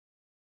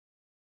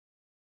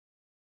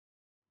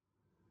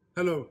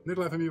Hello,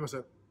 Nikolai from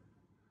Evosep.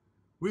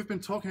 We've been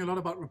talking a lot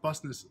about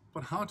robustness,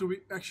 but how do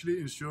we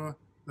actually ensure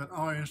that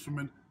our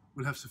instrument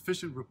will have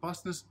sufficient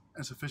robustness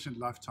and sufficient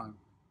lifetime?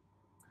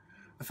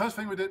 The first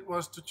thing we did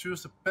was to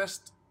choose the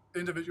best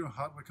individual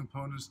hardware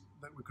components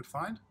that we could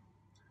find.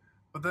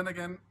 But then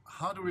again,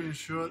 how do we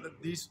ensure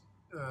that these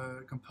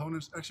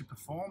components actually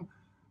perform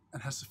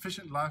and have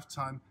sufficient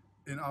lifetime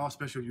in our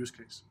special use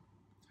case?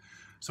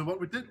 So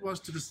what we did was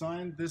to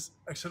design this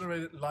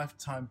accelerated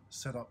lifetime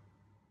setup.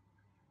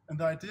 And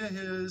the idea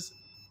here is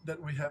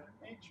that we have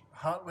each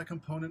hardware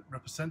component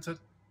represented,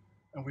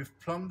 and we've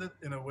plumbed it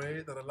in a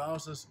way that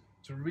allows us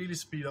to really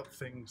speed up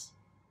things.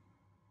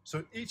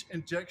 So each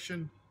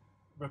injection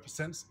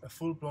represents a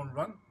full-blown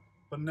run,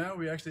 but now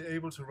we're actually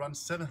able to run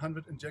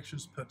 700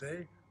 injections per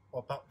day,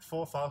 or about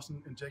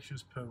 4,000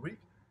 injections per week,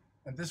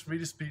 and this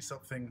really speeds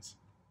up things.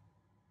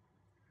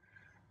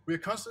 We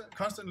are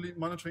constantly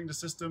monitoring the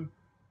system,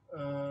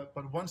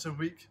 but once a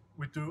week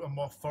we do a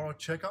more thorough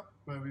checkup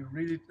where we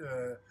really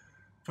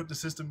put the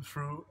system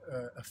through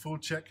a full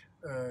check,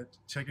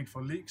 checking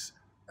for leaks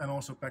and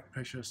also back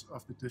pressures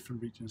of the different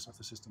regions of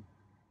the system.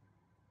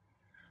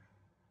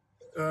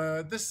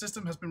 This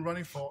system has been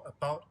running for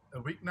about a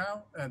week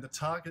now, and the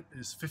target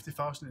is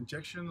 50,000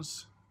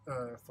 injections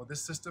for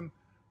this system.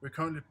 We're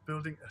currently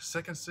building a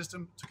second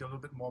system to get a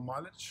little bit more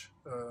mileage.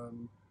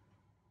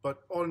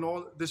 But all in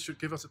all, this should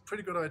give us a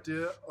pretty good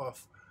idea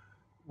of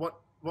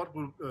what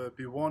will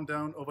be worn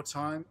down over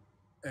time,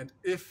 and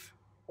if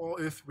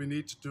we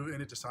need to do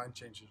any design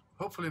changes.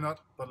 Hopefully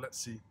not, but let's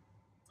see.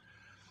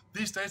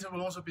 These data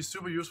will also be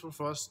super useful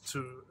for us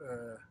to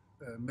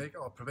make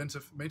our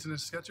preventive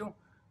maintenance schedule.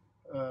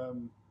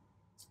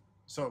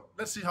 So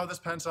let's see how this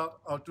pans out.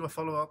 I'll do a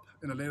follow-up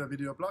in a later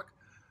video blog.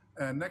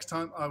 And next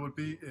time I will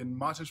be in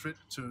Martinsried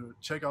to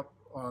check up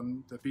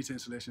on the beta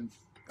installation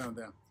down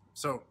there.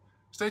 So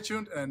stay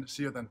tuned and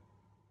see you then.